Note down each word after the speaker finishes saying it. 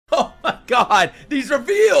god, these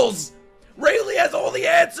reveals! Rayleigh has all the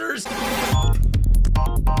answers!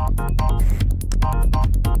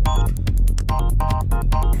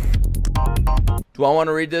 Do I want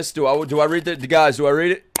to read this? Do I read it? Guys, do I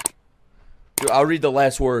read it? I'll read the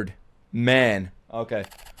last word. Man. Okay.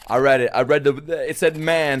 I read it. I read it said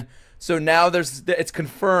man. So now it's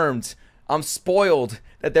confirmed. I'm spoiled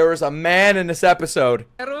that there is a man in this episode.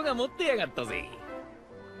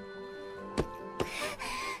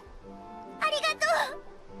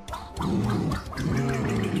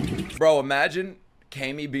 Bro, imagine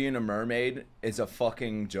Camie being a mermaid is a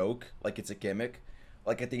fucking joke. Like it's a gimmick.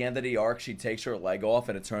 Like at the end of the arc, she takes her leg off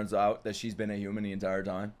and it turns out that she's been a human the entire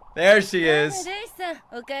time. There she is.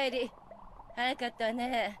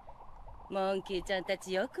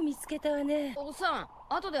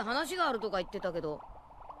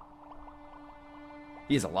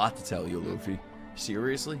 He has a lot to tell you, Luffy.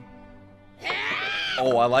 Seriously?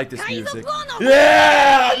 Oh, I like this music.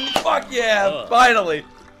 Yeah! Fuck yeah! Finally!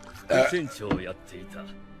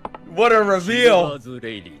 What a reveal!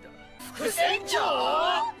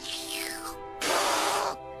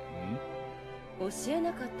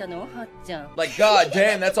 Like, god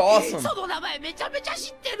damn, that's awesome.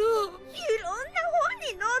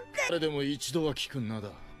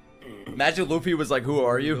 Imagine Luffy was like, who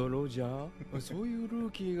are you?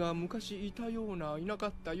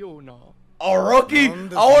 A rookie?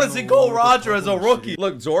 I want to see Gold Roger as a rookie.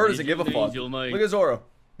 Look, Zoro doesn't give a fuck. Look at Zoro.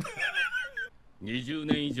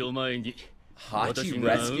 Hachi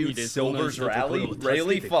rescued Silver's rally?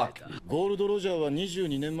 Rayleigh? Fuck. Gold Roger は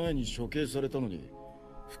22年前に処刑されたのに、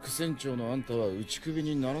副船長のあんたは打ち首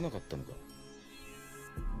にならなかったのか。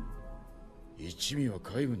一味は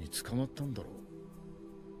海軍に捕まったんだろう。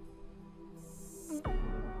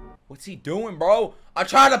What's he doing, bro? I'm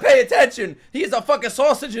trying to pay attention. He has a fucking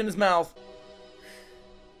sausage in his mouth.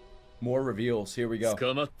 More reveals. Here we go.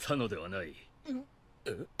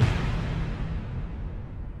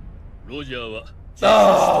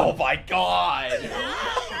 Oh my god!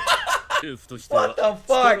 What the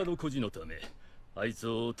fuck?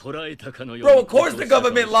 Bro, of course the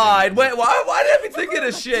government lied. Wait, why did we think of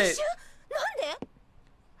this shit?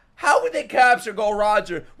 How would they capture Gold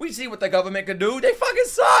Roger? We see what the government can do. They fucking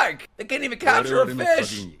suck. They can't even capture a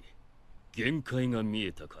fish.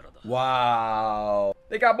 Wow.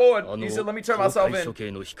 They got bored. He said, let me turn myself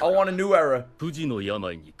in. I want a new era. What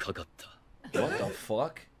the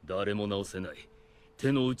fuck? 誰も治せない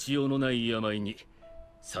手の打ちようのない病に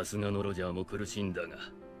さすがのロジャーも苦しんだが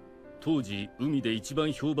当時海で一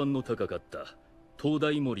番評判の高かった東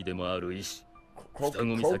大森でもある医師双子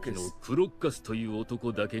岬のクロッカスという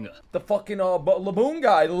男だけが The fucking Laboon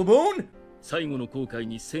guy, the Laboon? 最後の航海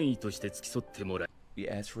に戦意として付き添ってもらい We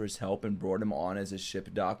asked for his help and brought him on as a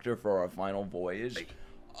ship doctor for our final voyage.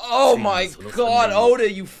 Oh my god,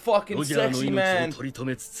 Oda, you fucking sexy man.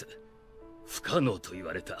 不可能と言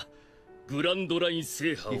われたグランドライン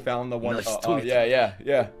制覇を He found the one.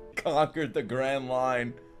 Yeah. Conquered the Grand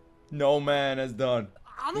Line. No man has done.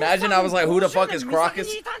 Imagine I was like, who the fuck is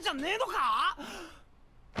Crocus?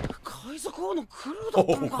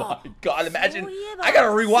 Oh my god, imagine. I gotta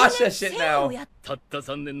rewatch that shit now. たった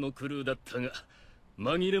3年のクルーだったが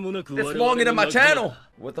紛れもなく It's longer than my channel.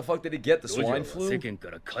 What the fuck did he get? The swine flu? 世間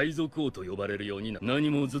から海賊王と呼ばれるようにな何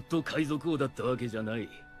もずっと海賊王だったわけじゃない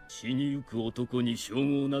死にゆく男に称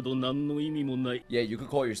号など何の意味もない Yeah, you could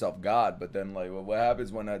call yourself God, but then like what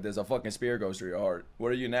happens when there's a fucking spear goes through your heart?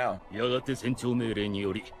 What are you now? やがて船長命令に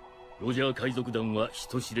よりロジャー海賊団は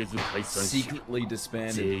人知れず解散し Secretly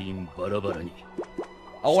disbanded. 全員バラバラに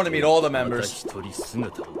I want to meet all the また members. 一人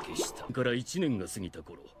姿を消したから1年が過ぎた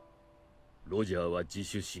頃ロジャーは自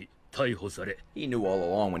首し逮捕され He knew all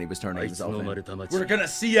along when he was turning あいつ himself の生ま in. れた町 We're gonna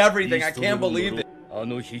see everything. I can't believe it. あ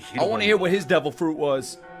の日 I want to hear what his devil fruit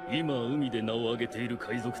was. 今海で名を上げている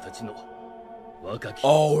海賊たちの若き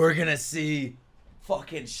Oh, we're gonna see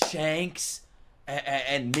fucking Shanks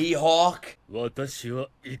and Mihawk. 私は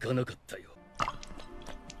行かなかったよ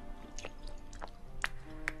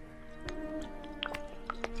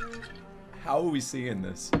How are we seeing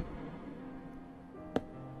this?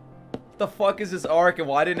 The fuck is this arc and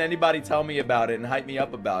why didn't anybody tell me about it and hype me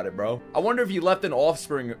up about it, bro? I wonder if he left an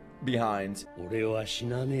offspring behind. 俺は死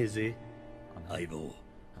なねえぜ相棒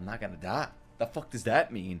I'm not gonna die. The fuck does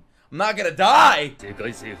that mean? I'm not gonna die! 世界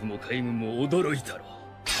政府も海軍も驚いたろ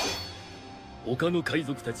他の海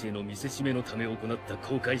賊たちへの見せしめのため行った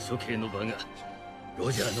公開処刑の場が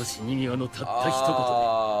ロジャーの死に際のたった一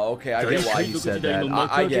Okay, I 言で get 大 why 海 you 賊 said 時代 that. の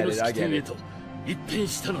幕 I 開け get の it, I 式典 get へ it. と一変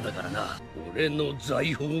したのだからな俺の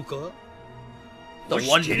財宝か The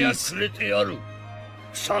One Piece.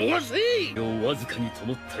 探せ。わずかに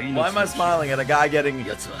灯った命 Why am I smiling at a guy getting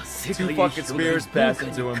奴は世 two 界 fucking spears passed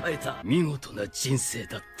into に him? 変えた見事な人生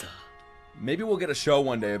だった。 Maybe we'll get a show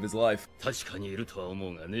one day of his life. 確かにいるとは思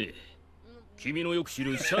うがね。君のよく知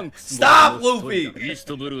るシャンクス Stop, の Luffy! イース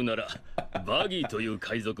トブルーならバギーという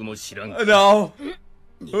海賊も知らん。 No.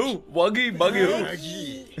 Who? Buggy? Buggy who?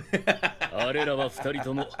 あれらは二人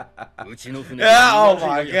ともうちの船 Yeah, oh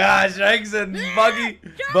my gosh, Shanks and Buggy.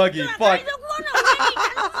 Buggy, fuck.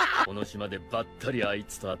 この島でばったりあい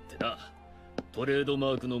つと会ってな。トレード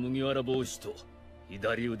マークの麦わら帽子と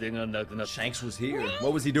左腕がなくなった。 Shanks was here.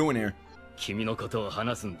 What was he doing here? 君のことを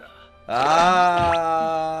話すんだ。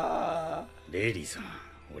Ah. レイリーさん、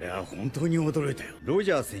俺は本当に驚いたよ。ロ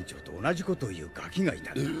ジャー船長と同じことを言うガキがい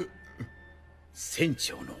たんだ。船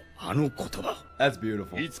長のあの言葉。 That's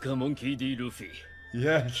beautiful. いつかモンキー D ルフィ、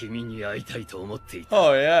 Yeah. 君に会いたいと思っていた。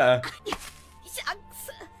 Oh yeah. シャンク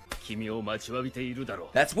ス。君を待ちわびているだろ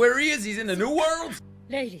う。 That's where he is. He's in the new world.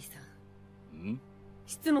 レイリーさん、ん？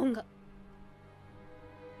質問が。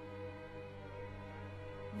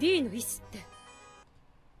D の意志って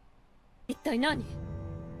一体何？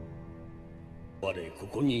我こ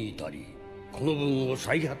こに至り、この分を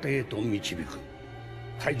最果てへと導く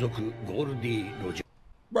海賊ゴールディ・ロジャー。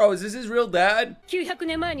 Bro, is this his real dad? 900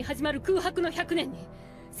年前に始まる空白の100年に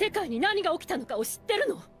世界に何が起きたのかを知ってる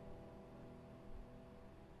の？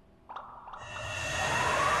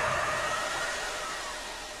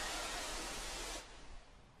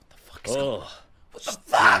 あ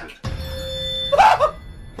あ、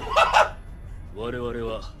我々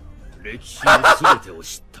は歴史の全てを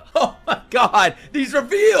知った。 Oh my god, these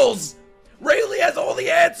reveals! Rayleigh has all the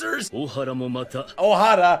answers! 大原もまた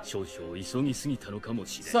Ohara, 少々急ぎすぎたのかも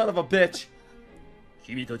しれん。 son of a bitch.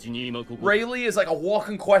 君たちに今ここ Rayleigh is like a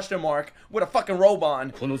walking question mark with a fucking robe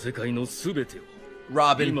on. この世界の全てを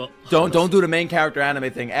Robin, don't do the main character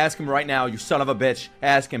anime thing. Ask him right now, you son of a bitch.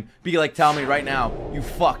 Ask him. Be like, tell me right now, you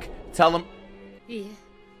fuck. Tell him. いい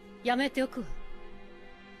え、やめておくわ。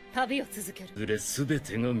旅を続ける。ずれ全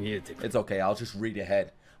てが見えてくる。 It's okay, I'll just read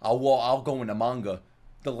ahead. I'll go into manga.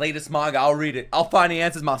 The latest manga, I'll read it. I'll find the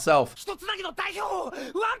answers myself. 一つだけの代表ワン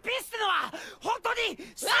ピースってのは本当に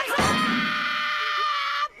最高。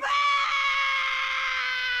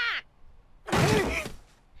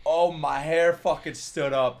 Oh, my hair fucking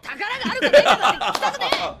stood up. 宝があるかないかなんて聞きたくね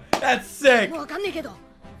That's sick. え。わかんねえけど、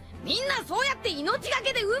みんなそうやって命が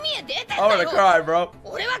けで海へ出てんだ I'm よ。 gonna cry, bro.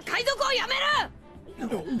 俺は海賊をやめる。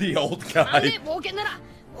 The old なんで guy. 冒険なら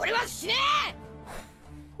俺は死ねえ。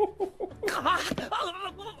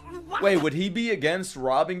 Wait, would he be against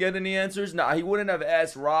Robin getting the answers? Nah, he wouldn't have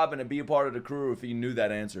asked Robin to be a part of the crew if he knew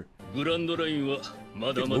that answer. グランドラインは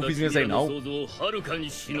まだまだ Luffy's 君 gonna say らの no. 想像をはるかに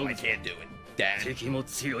しのぐ。 do it, Dad. 敵も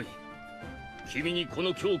強い。君にこ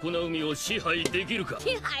の強固な海を支配できるか。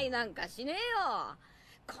支配なんかしねえよ。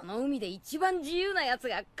この海で一番自由なやつ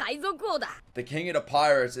が海賊王だ。 The king of the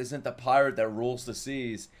pirates isn't the pirate that rules the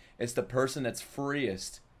seas. It's the person that's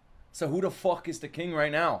freest. So who the fuck is the king right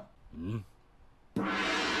now?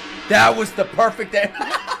 That was the perfect answer.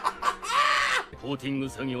 コーティング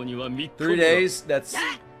作業には3日 3 days, that's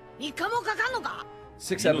 3日もかかんのか。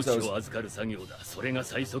 6 命 episodes. を預かる作業だ。それが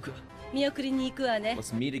最速。見送りに行くわね。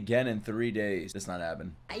 Let's meet again in 3 days. That's not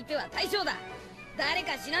happening. 相手は大将だ。誰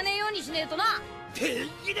か死なねえようにしねえとな。天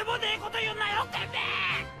気でもねえこと言うなよて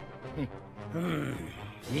めえ。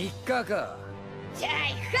3日か。じゃあ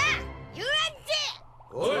行くか。遊園地。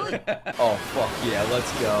 Oh, fuck yeah,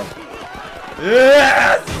 let's go.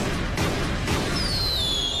 Yes!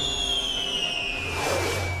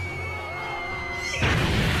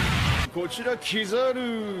 こちらキザル。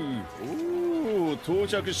おお、到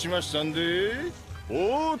着しましたんで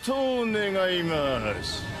応答願いま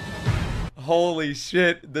す。 Holy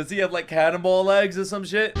shit. Does he have like cannonball legs or some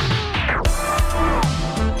shit?